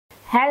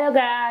Hello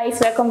guys,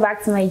 welcome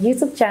back to my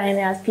YouTube channel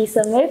as Peace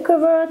and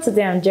Makeover.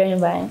 Today I'm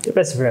joined by the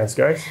best friends,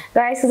 guys.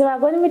 Guys, today we're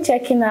going to be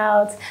checking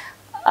out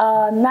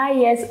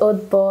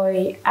 9-year-old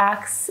boy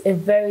asks a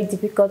very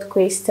difficult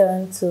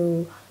question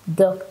to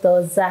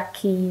Dr.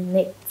 Zakir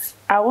Naik.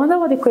 I wonder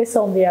what the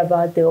question will be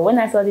about though. When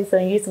I saw this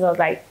on YouTube, I was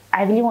like,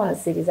 I really want to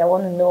see this. I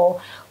want to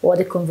know what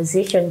the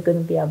conversation is going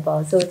to be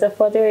about. So without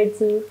further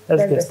ado,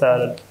 let's get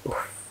started.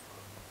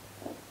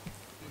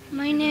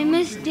 My name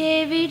is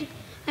David.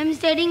 I'm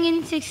studying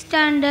in 6th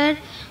standard.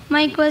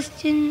 My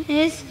question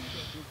is,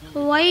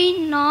 why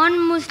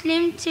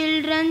non-Muslim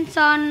children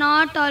are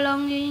not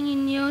allowing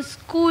in your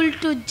school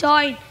to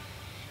join?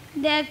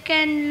 They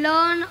can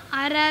learn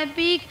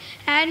Arabic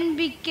and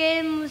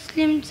become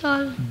Muslims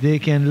also. They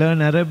can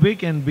learn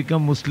Arabic and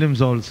become Muslims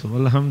also.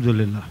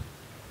 Alhamdulillah.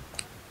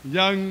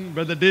 Young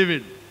brother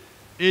David,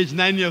 age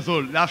 9 years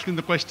old, asking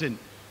the question,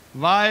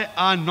 why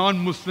are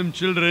non-Muslim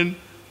children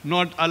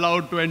not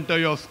allowed to enter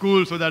your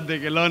school so that they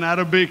can learn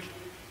Arabic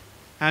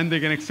and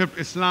they can accept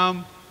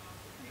Islam?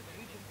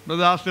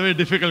 Brother asked a very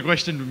difficult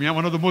question to me,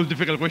 one of the most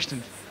difficult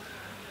questions.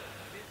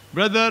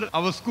 Brother,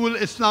 our school,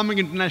 Islamic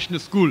International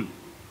School,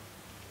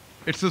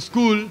 it's a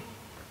school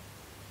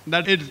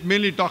that is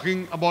mainly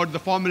talking about the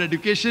formal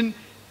education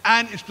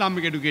and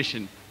Islamic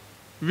education.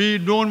 We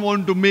don't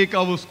want to make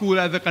our school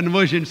as a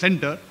conversion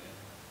center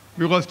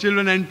because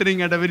children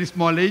entering at a very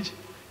small age,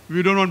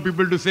 we don't want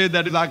people to say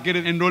that Zakir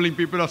is enrolling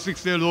people of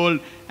 6 years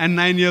old and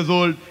 9 years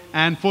old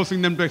and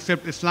forcing them to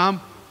accept Islam.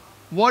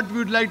 What we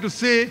would like to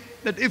say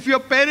that if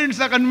your parents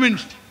are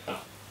convinced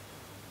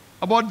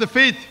about the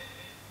faith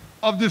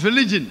of this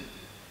religion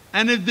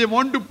and if they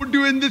want to put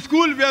you in this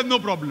school, we have no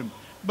problem.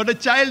 But a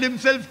child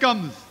himself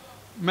comes,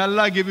 may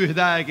Allah give you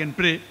hidayah, I can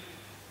pray.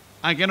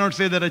 I cannot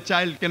say that a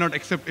child cannot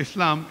accept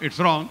Islam, it's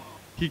wrong,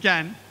 he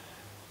can.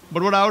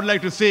 But what I would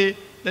like to say,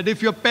 that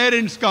if your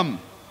parents come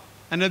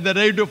and if they're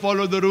ready to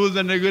follow the rules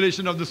and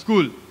regulation of the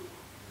school,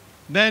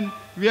 then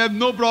we have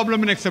no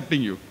problem in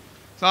accepting you.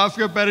 So ask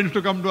your parents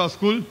to come to our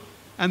school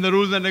and the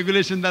rules and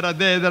regulations that are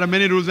there are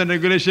many rules and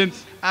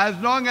regulations. As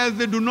long as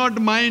they do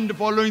not mind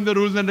following the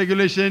rules and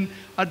regulations,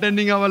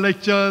 attending our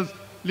lectures,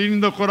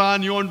 reading the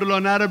Quran, you want to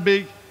learn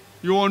Arabic,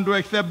 you want to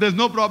accept, there's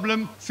no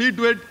problem. See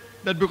to it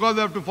that because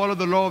they have to follow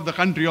the law of the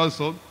country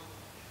also.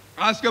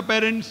 Ask your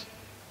parents,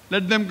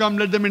 let them come,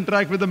 let them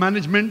interact with the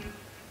management,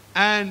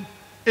 and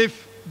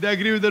if they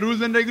agree with the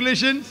rules and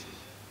regulations,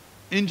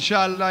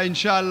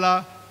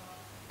 inshallah,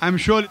 I'm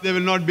sure there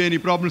will not be any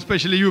problem,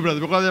 especially you, brother,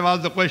 because I've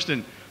asked the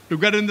question. To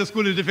get in the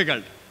school is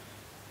difficult.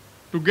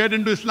 To get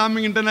into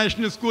Islamic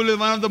International School is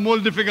one of the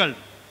most difficult.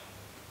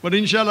 But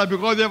inshallah,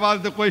 because you have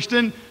asked the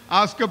question,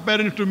 ask your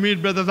parents to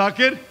meet brother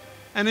Zakir,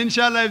 and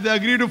inshallah, if they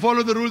agree to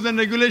follow the rules and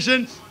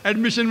regulations,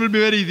 admission will be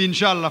very easy,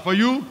 inshallah. For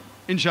you,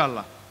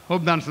 inshallah.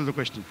 Hope that answers the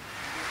question.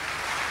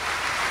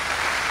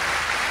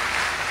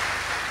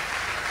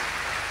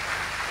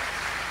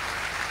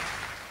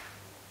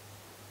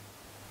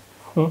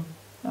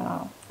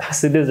 Wow.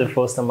 So this is the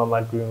first time I'm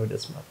agreeing with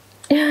this man.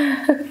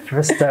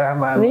 First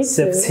time I'm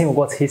accepting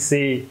what he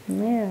say.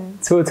 Yeah.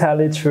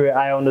 Totally true,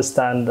 I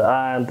understand.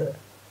 And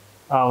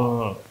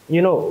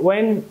you know,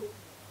 when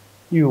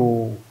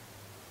you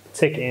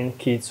take in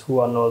kids who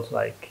are not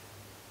like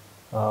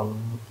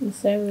The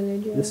same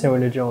religion. the same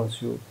religion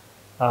as you,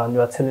 and you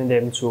are telling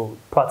them to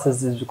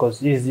practice this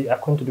because it's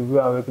according to the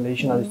rule and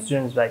regulation, and the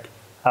students like,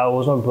 I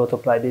was not brought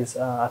up like this,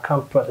 I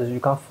can't practice,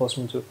 you can't force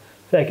me to. I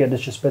feel like you're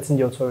disrespecting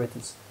the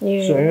authorities.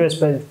 Yeah. So in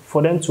respect,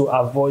 for them to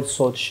avoid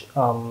such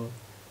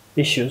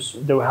issues,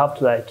 they will have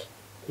to, like,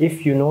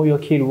 if you know your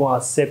kid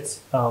won't accept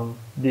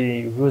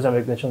the rules and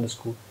regulations of the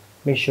school,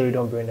 make sure you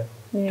don't bring them.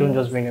 Yeah. Don't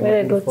just bring them Where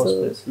in they the go first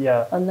to place.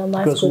 Yeah, a normal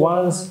because school,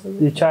 once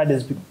the child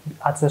is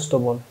acting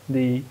stubborn,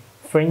 the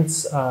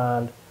friends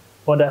and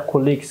other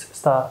colleagues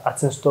start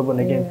acting stubborn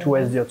again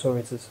towards the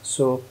authorities.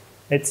 So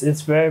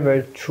it's very,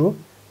 very true,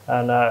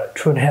 and I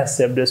truly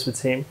accept this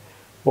with him.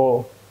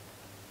 But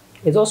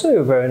it's also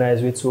a very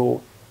nice way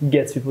to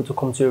get people to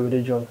come to your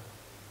religion,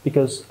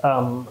 because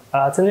I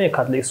attended a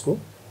Catholic school.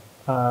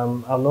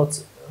 I'm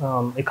not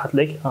a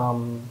Catholic,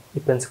 a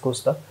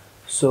Pentecostal.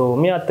 So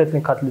me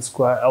attending Catholic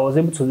school, I was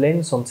able to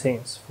learn some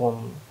things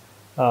from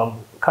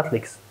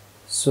Catholics.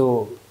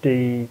 So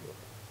the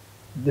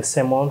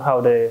sermon,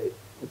 how they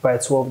by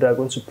 12 they are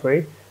going to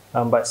pray,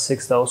 by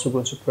 6 they're also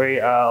going to pray.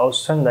 I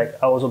was trying,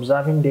 like, I was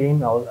observing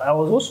them. I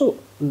was also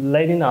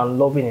learning and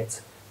loving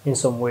it in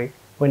some way.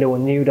 When they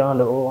would kneel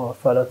down, oh my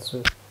Father,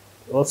 to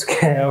also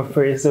can I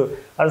pray. So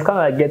I was kind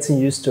of like getting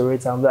used to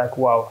it. I'm like,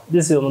 wow,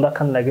 this is another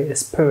kind of like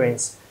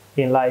experience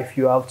in life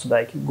you have to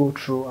like go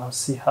through and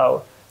see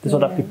how these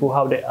other people,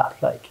 how they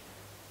act like.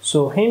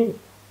 So him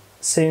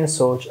saying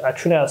such, I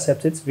truly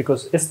accept it,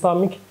 because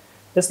Islam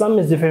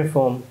is different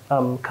from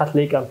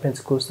Catholic and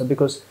Pentecostal,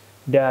 because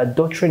their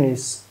doctrine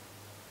is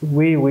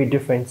way, way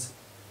different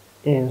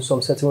in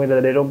some certain way,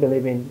 that they don't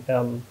believe in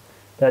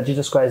that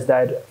Jesus Christ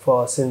died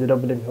for our sins. They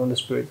don't believe in the Holy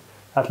Spirit.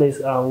 At least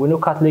we know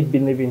Catholic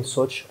believe in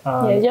such.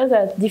 Yeah, just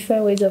that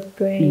different ways of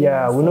praying.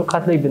 Yeah, we know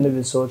Catholic believe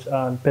in such,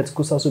 and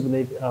Pentecostals also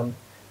believe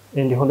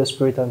in the Holy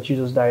Spirit and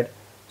Jesus died.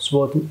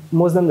 So but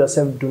Muslims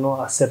themselves do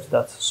not accept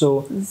that.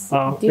 So it's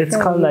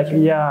kind of like,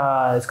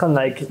 yeah, it's kind of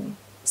like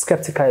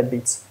skeptical a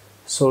bit.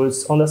 So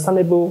it's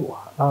understandable.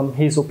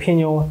 His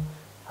opinion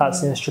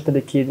has instructed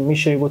the kid, make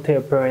sure you go tell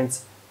your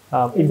parents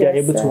if they are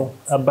able to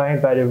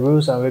abide by the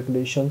rules and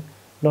regulation,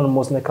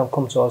 non-Muslim can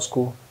come to our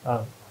school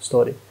and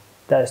study.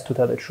 That is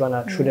totally true, and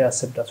I truly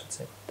accept that with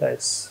him. That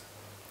is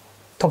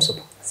thumbs up.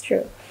 It's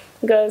true.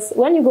 Because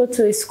when you go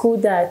to a school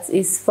that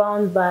is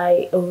found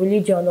by a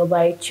religion or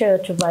by a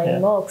church or by a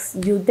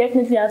mosque, you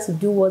definitely have to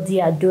do what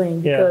they are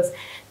doing, because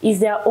it's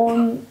their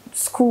own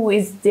school,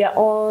 it's their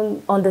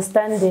own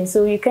understanding.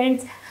 So you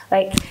can't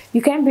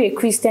be a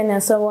Christian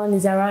and someone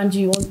is around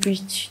you, you won't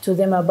preach to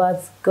them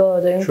about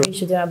God, or you won't preach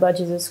to them about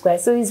Jesus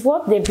Christ. So it's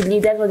what they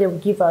believe, that's what they will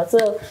give out.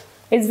 So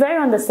it's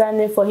very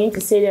understanding for him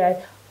to say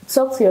that,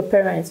 talk to your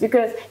parents,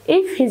 because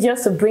if he's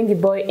just to bring the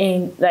boy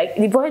in, like,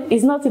 the boy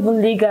is not even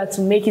legal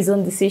to make his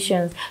own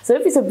decisions. So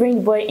if it's to bring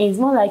the boy in, it's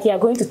more like you are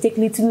going to take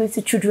little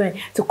children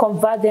to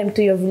convert them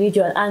to your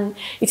religion, and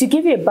it will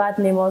give you a bad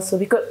name also.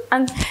 Because,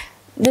 and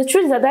the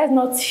truth is that is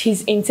not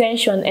his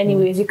intention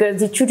anyways,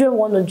 because the children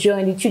want to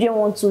join, the children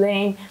want to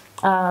learn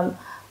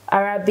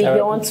Arabic,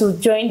 they want to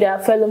join their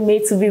fellow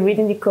mates to be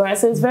reading the Quran.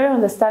 So it's very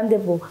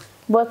understandable.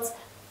 But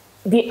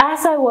the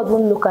outside world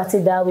won't look at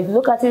it that way.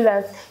 Look at it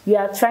that you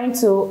are trying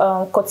to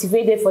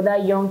cultivate them for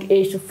that young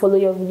age to follow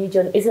your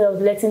religion, instead of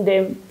letting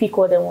them pick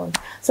what they want.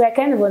 So I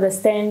kind of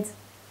understand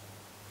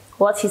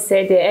what he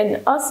said there.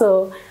 And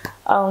also,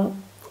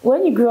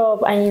 when you grow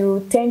up and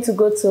you tend to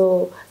go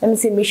to, let me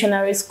say,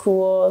 missionary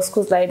school or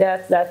schools like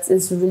that, that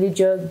is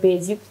religious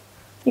based,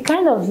 you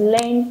kind of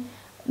learn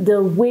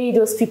the way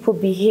those people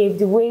behave,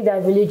 the way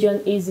that religion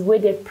is, the way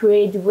they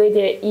pray, the way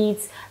they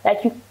eat.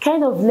 Like, you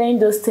kind of learn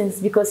those things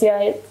because you're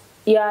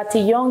at a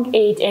young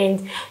age,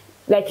 and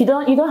like you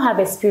don't have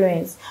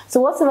experience.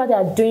 So whatever they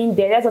are doing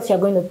there, that's what you're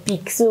going to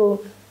pick.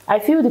 So I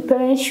feel the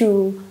parents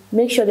should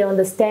make sure they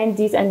understand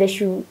this, and they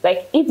should,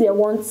 like, if they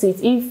want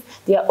it,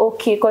 if they are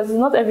okay, because it's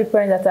not every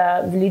parent that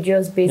are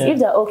religious based. If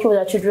they're okay with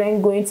their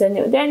children going to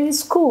any, then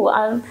it's cool.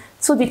 And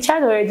so the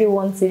child already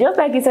wants it. Just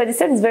like he said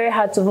it's very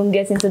hard to even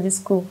get into the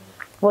school.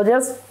 But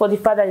just for the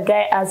fact that the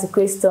guy asks a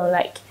question,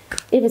 like,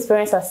 if his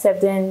parents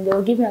accept, then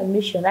they'll give him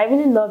admission. I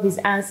really love his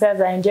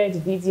answers. I enjoyed the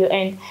video,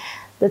 and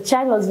the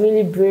child was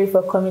really brave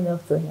for coming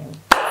up to him.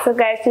 So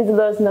guys, please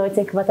let us know what you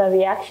think about our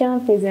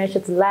reaction. Please make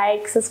sure to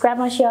like, subscribe,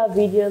 and share our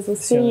videos. We'll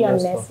see you on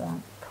the next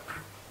one.